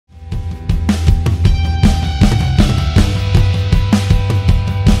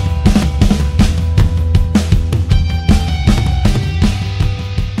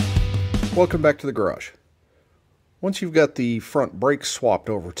welcome back to the garage. Once you've got the front brakes swapped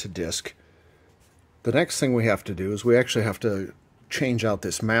over to disc, the next thing we have to do is we actually have to change out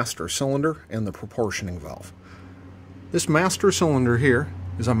this master cylinder and the proportioning valve. This master cylinder here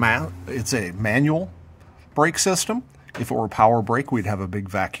is it's a manual brake system. If it were power brake, we'd have a big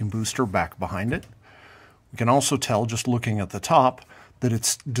vacuum booster back behind it. We can also tell, just looking at the top, that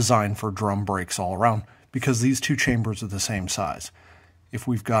it's designed for drum brakes all around because these two chambers are the same size. If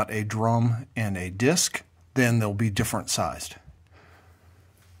we've got a drum and a disc, then they'll be different sized.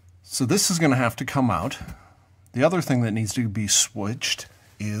 So this is going to have to come out. The other thing that needs to be switched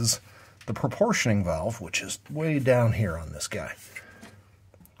is the proportioning valve, which is way down here on this guy.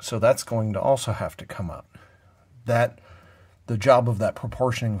 So that's going to also have to come out. The job of that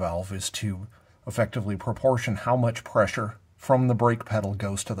proportioning valve is to effectively proportion how much pressure from the brake pedal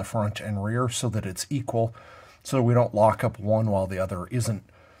goes to the front and rear so that it's equal, so we don't lock up one while the other isn't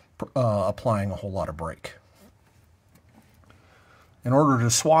applying a whole lot of brake. In order to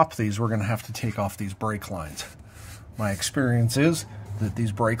swap these, we're going to have to take off these brake lines. My experience is that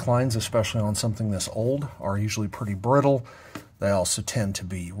these brake lines, especially on something this old, are usually pretty brittle. They also tend to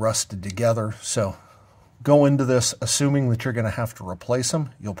be rusted together, so go into this assuming that you're going to have to replace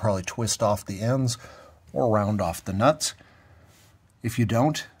them. You'll probably twist off the ends or round off the nuts. If you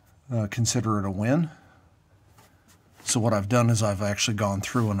don't, consider it a win. So what I've done is I've actually gone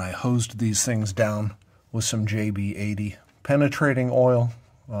through and I hosed these things down with some JB80 penetrating oil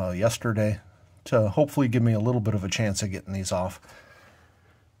yesterday to hopefully give me a little bit of a chance of getting these off.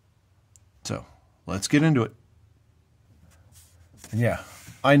 So let's get into it. And yeah,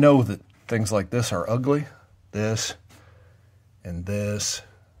 I know that things like this are ugly. This and this.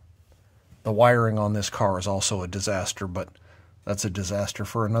 The wiring on this car is also a disaster, but that's a disaster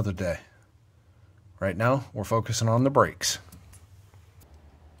for another day. Right now, we're focusing on the brakes.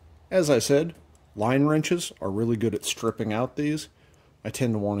 As I said, line wrenches are really good at stripping out these. I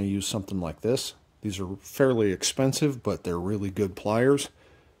tend to want to use something like this. These are fairly expensive, but they're really good pliers.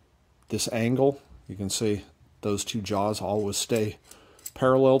 This angle, you can see those two jaws always stay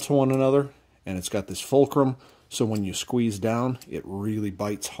parallel to one another, and it's got this fulcrum, so when you squeeze down, it really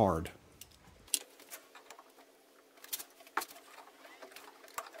bites hard.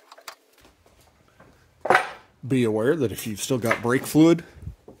 Be aware that if you've still got brake fluid,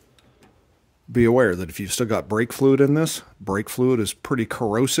 in this, brake fluid is pretty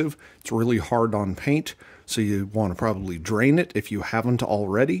corrosive. It's really hard on paint, so you want to probably drain it if you haven't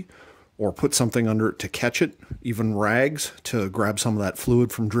already, or put something under it to catch it, even rags, to grab some of that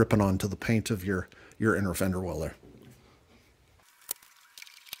fluid from dripping onto the paint of your inner fender well there.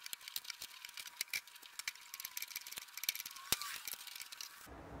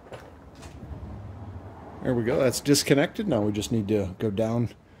 There we go, that's disconnected. Now we just need to go down,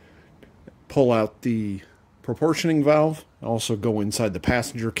 pull out the proportioning valve, also go inside the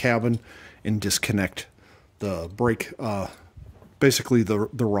passenger cabin and disconnect the brake, basically the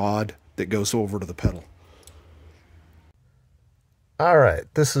rod that goes over to the pedal. Alright,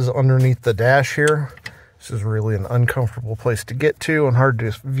 this is underneath the dash here. This is really an uncomfortable place to get to and hard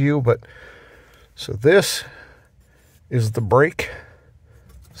to view, but so this is the brake.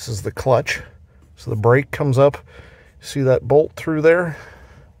 This is the clutch. So the brake comes up. See that bolt through there?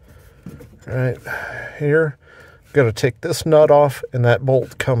 Right here. Got to take this nut off and that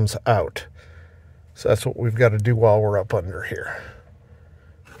bolt comes out. So that's what we've got to do while we're up under here.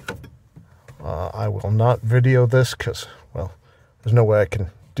 I will not video this because, well, there's no way I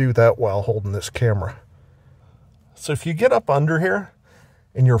can do that while holding this camera. So if you get up under here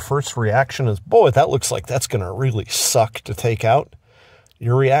and your first reaction is, boy, that looks like that's going to really suck to take out,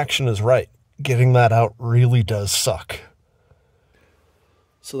 your reaction is right. Getting that out really does suck.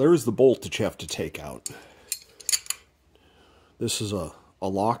 So there's the bolt that you have to take out. This is a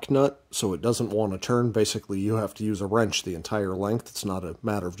lock nut, so it doesn't want to turn. Basically, you have to use a wrench the entire length. It's not a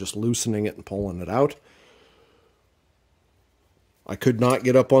matter of just loosening it and pulling it out. I could not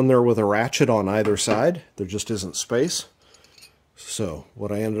get up on there with a ratchet on either side. There just isn't space. So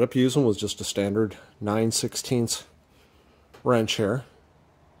what I ended up using was just a standard 9/16 wrench here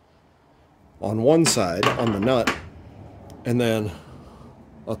on one side on the nut, and then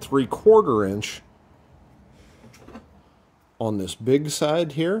a 3/4 inch on this big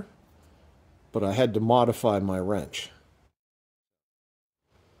side here, but I had to modify my wrench.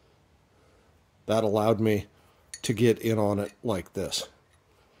 That allowed me to get in on it like this.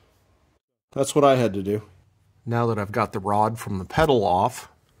 That's what I had to do. Now that I've got the rod from the pedal off,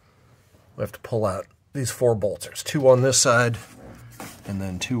 we have to pull out these 4 bolts. There's 2 on this side, and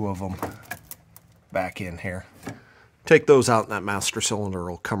then 2 of them back in here. Take those out and that master cylinder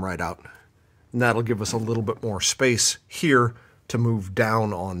will come right out. And that'll give us a little bit more space here to move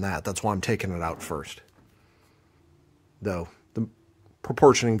down on that. That's why I'm taking it out first. Though the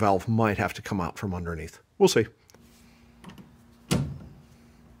proportioning valve might have to come out from underneath. We'll see.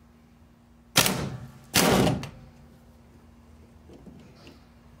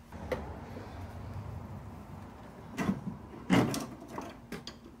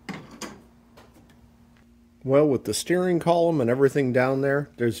 Well, with the steering column and everything down there,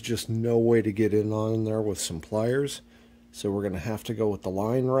 there's just no way to get in on there with some pliers. So we're going to have to go with the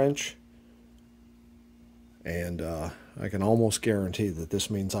line wrench. And I can almost guarantee that this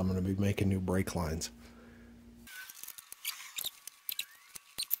means I'm going to be making new brake lines.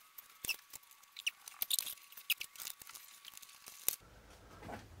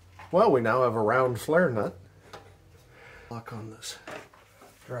 Well, we now have a round flare nut. Lock on this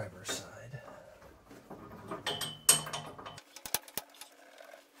driver's side.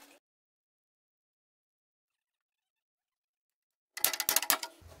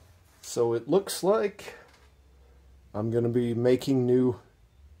 So it looks like I'm going to be making new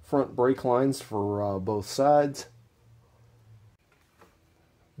front brake lines for both sides.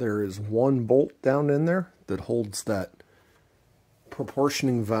 There is one bolt down in there that holds that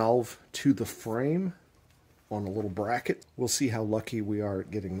proportioning valve to the frame on a little bracket. We'll see how lucky we are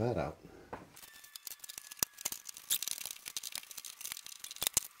at getting that out.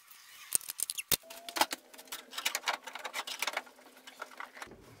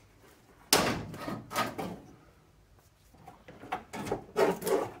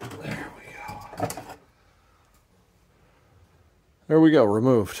 There we go,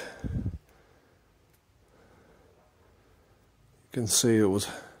 removed. You can see it was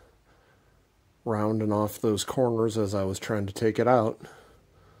rounding off those corners as I was trying to take it out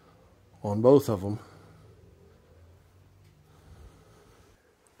on both of them.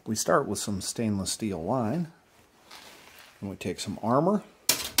 We start with some stainless steel line, and we take some armor,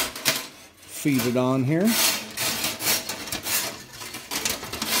 feed it on here.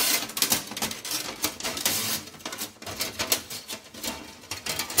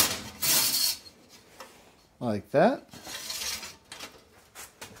 Like that.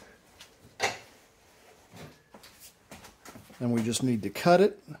 And we just need to cut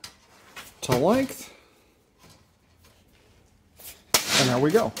it to length. And there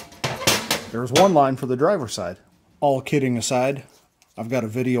we go. There's one line for the driver's side. All kidding aside, I've got a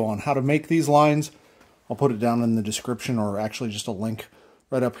video on how to make these lines. I'll put it down in the description, or actually just a link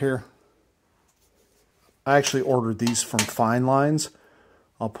right up here. I actually ordered these from Fine Lines.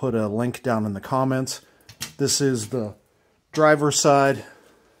 I'll put a link down in the comments. This is the driver's side.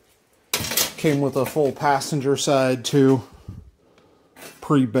 Came with a full passenger side too,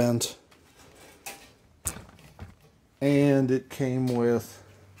 pre-bent. And it came with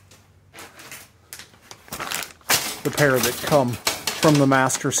the pair that come from the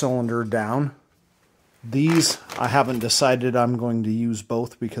master cylinder down. These, I haven't decided I'm going to use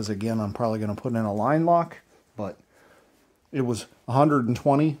both because, again, I'm probably going to put in a line lock, but it was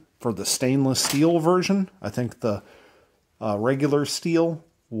 $120 for the stainless steel version. I think the regular steel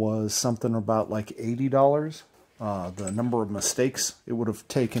was something about like $80. The number of mistakes it would have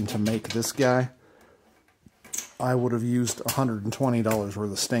taken to make this guy, I would have used $120 worth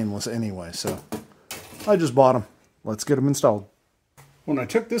of stainless anyway, so I just bought them. Let's get them installed. When I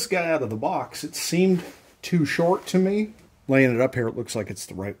took this guy out of the box, it seemed too short to me. Laying it up here, it looks like it's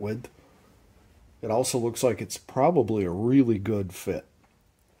the right width. It also looks like it's probably a really good fit.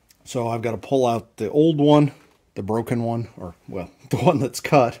 So I've got to pull out the old one, the broken one, or, well, the one that's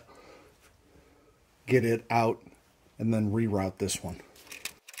cut, get it out, and then reroute this one.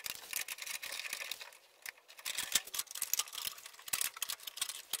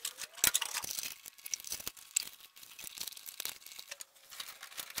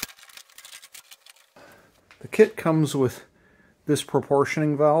 The kit comes with this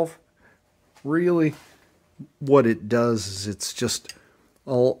proportioning valve. Really, what it does is it's just,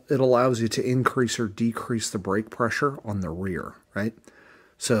 it allows you to increase or decrease the brake pressure on the rear, right?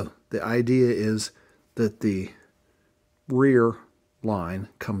 So the idea is that the rear line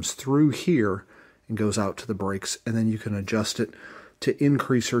comes through here and goes out to the brakes, and then you can adjust it to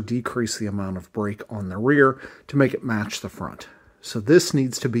increase or decrease the amount of brake on the rear to make it match the front. So this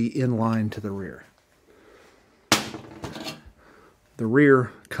needs to be in line to the rear. The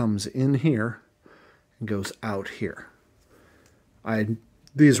rear comes in here and goes out here.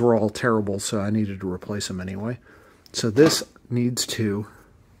 These were all terrible, so I needed to replace them anyway. So this needs to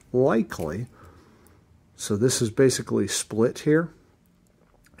likely, so this is basically split here,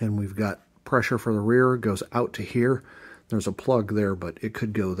 and we've got pressure for the rear, goes out to here. There's a plug there, but it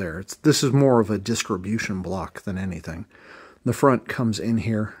could go there. This is more of a distribution block than anything. The front comes in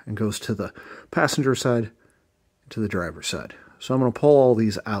here and goes to the passenger side, to the driver's side. So I'm going to pull all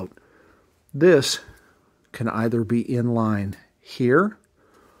these out. This can either be in line here,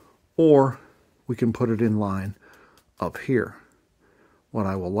 or we can put it in line up here. What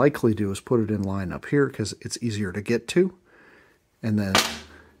I will likely do is put it in line up here because it's easier to get to. And then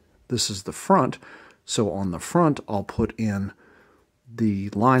this is the front. So on the front, I'll put in the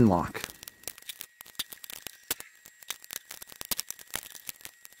line lock.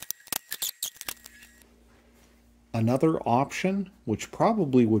 Another option, which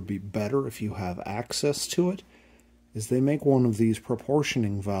probably would be better if you have access to it, is they make one of these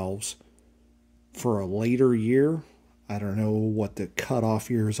proportioning valves for a later year. I don't know what the cutoff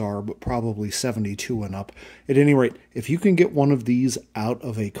years are, but probably 72 and up. At any rate, if you can get one of these out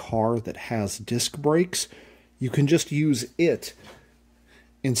of a car that has disc brakes, you can just use it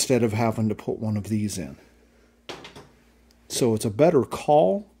instead of having to put one of these in. So it's a better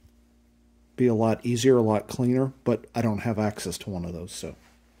call, be a lot easier, a lot cleaner, but I don't have access to one of those. So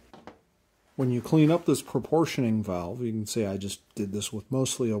when you clean up this proportioning valve, you can see I just did this with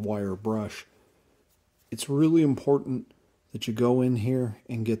mostly a wire brush. It's really important that you go in here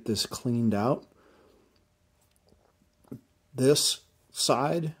and get this cleaned out. This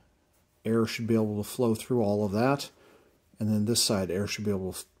side, air should be able to flow through all of that. And then this side, air should be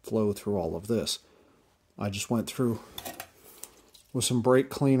able to flow through all of this. I just went through with some brake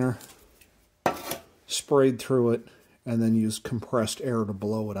cleaner, sprayed through it, and then used compressed air to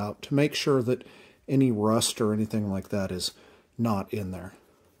blow it out to make sure that any rust or anything like that is not in there.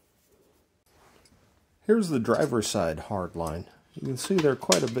 Here's the driver's side hard line. You can see they're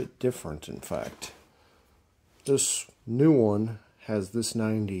quite a bit different, in fact. This new one has this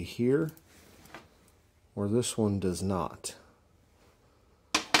 90 here, where this one does not.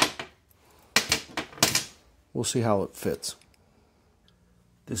 We'll see how it fits.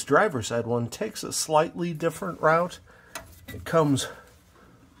 This driver's side one takes a slightly different route. It comes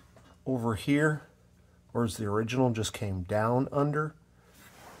over here, whereas the original just came down under.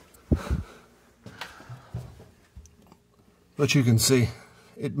 But you can see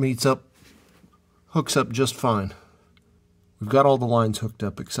it meets up, hooks up just fine. We've got all the lines hooked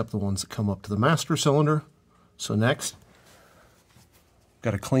up except the ones that come up to the master cylinder. So next,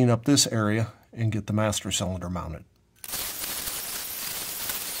 got to clean up this area and get the master cylinder mounted.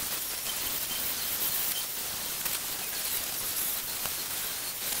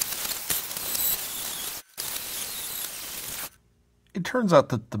 It turns out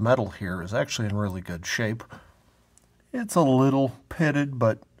that the metal here is actually in really good shape. It's a little pitted,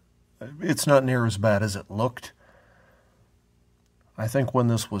 but it's not near as bad as it looked. I think when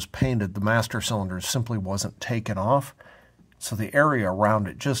this was painted, the master cylinder simply wasn't taken off, so the area around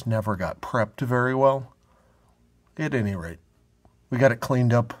it just never got prepped very well. At any rate, we got it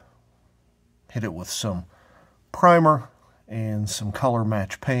cleaned up, hit it with some primer and some color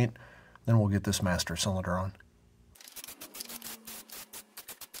match paint, then we'll get this master cylinder on.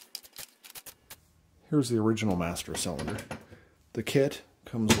 Here's the original master cylinder. The kit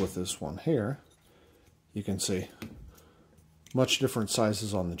comes with this one here. You can see much different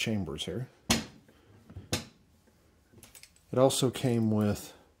sizes on the chambers here. It also came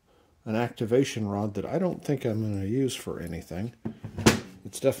with an activation rod that I don't think I'm going to use for anything.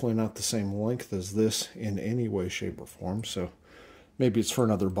 It's definitely not the same length as this in any way, shape, or form, so maybe it's for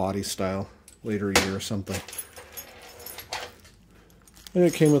another body style later year or something. And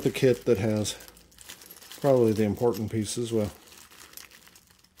it came with a kit that has probably the important pieces. Well,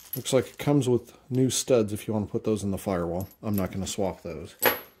 looks like it comes with new studs if you want to put those in the firewall. I'm not going to swap those.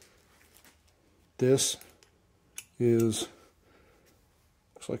 This is,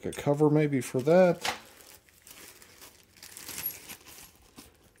 looks like a cover maybe for that.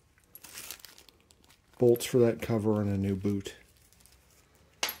 Bolts for that cover and a new boot.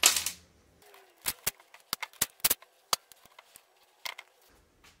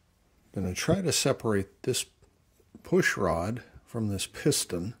 I'm going to try to separate this push rod from this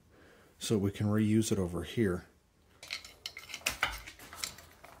piston so we can reuse it over here.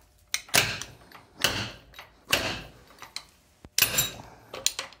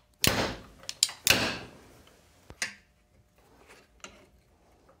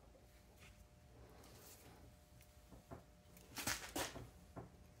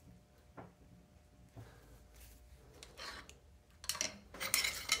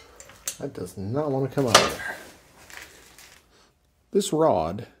 That does not want to come out of there. This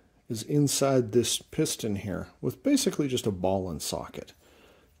rod is inside this piston here with basically just a ball and socket.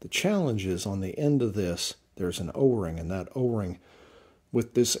 The challenge is on the end of this there's an O-ring, and that O-ring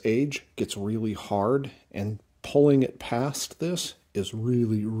with this age gets really hard, and pulling it past this is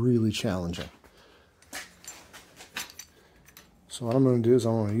really, really challenging. So what I'm going to do is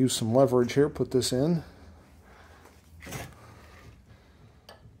I'm going to use some leverage here, put this in.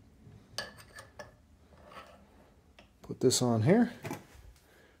 Put this on here,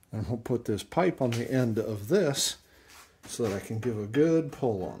 and we'll put this pipe on the end of this so that I can give a good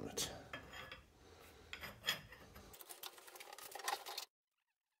pull on it.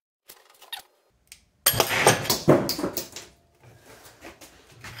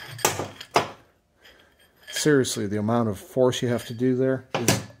 Seriously, the amount of force you have to do there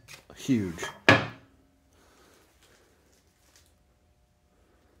is huge.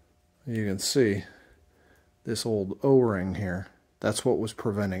 You can see this old O-ring here. That's what was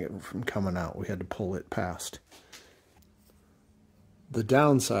preventing it from coming out. We had to pull it past. The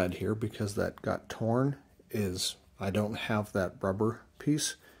downside here, because that got torn, is I don't have that rubber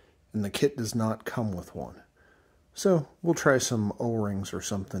piece, and the kit does not come with one. So we'll try some O-rings or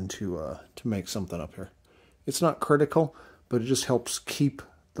something to make something up here. It's not critical, but it just helps keep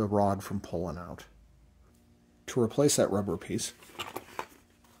the rod from pulling out. To replace that rubber piece,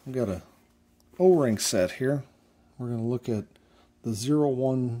 I've got a O-ring set here. We're going to look at the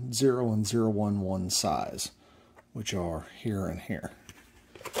 010 and 011 size, which are here and here.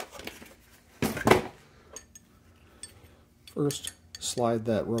 First, slide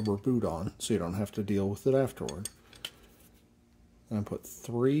that rubber boot on so you don't have to deal with it afterward. And I put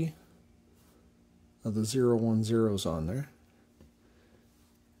 3 of the 010s on there.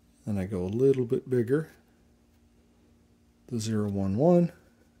 Then I go a little bit bigger, the 011.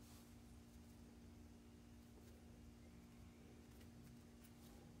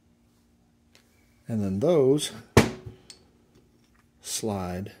 And then those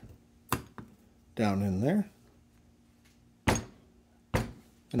slide down in there.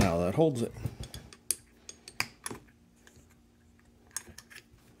 And now that holds it.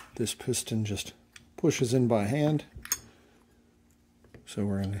 This piston just pushes in by hand. So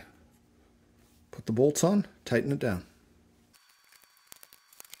we're going to put the bolts on, tighten it down.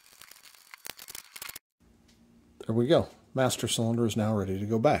 There we go. Master cylinder is now ready to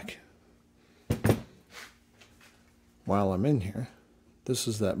go back. While I'm in here, this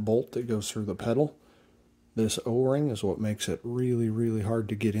is that bolt that goes through the pedal. This O-ring is what makes it really, really hard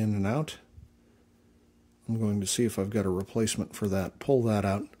to get in and out. I'm going to see if I've got a replacement for that. Pull that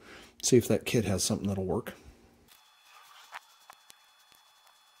out, see if that kit has something that'll work.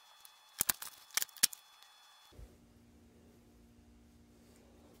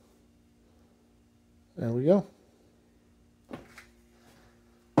 There we go.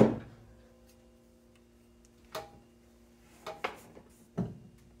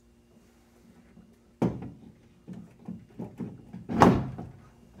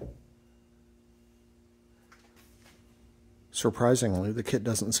 Surprisingly, the kit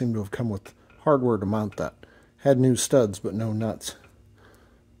doesn't seem to have come with hardware to mount that. Had new studs, but no nuts.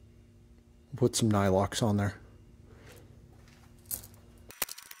 Put some nylocks on there.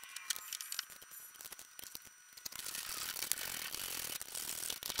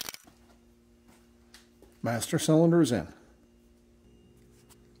 Master cylinder is in.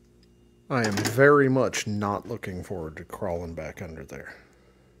 I am very much not looking forward to crawling back under there.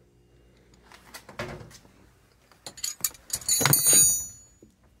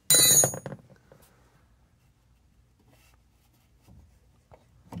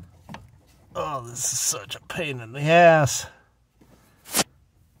 Oh, this is such a pain in the ass.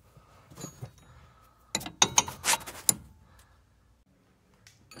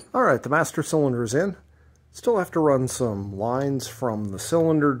 Alright, the master cylinder is in. Still have to run some lines from the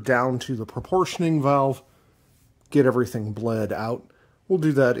cylinder down to the proportioning valve, get everything bled out. We'll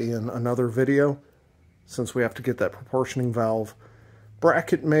do that in another video, since we have to get that proportioning valve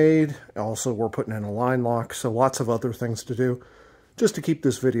bracket made. Also, we're putting in a line lock, so lots of other things to do. Just to keep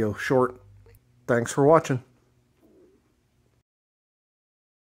this video short, thanks for watching.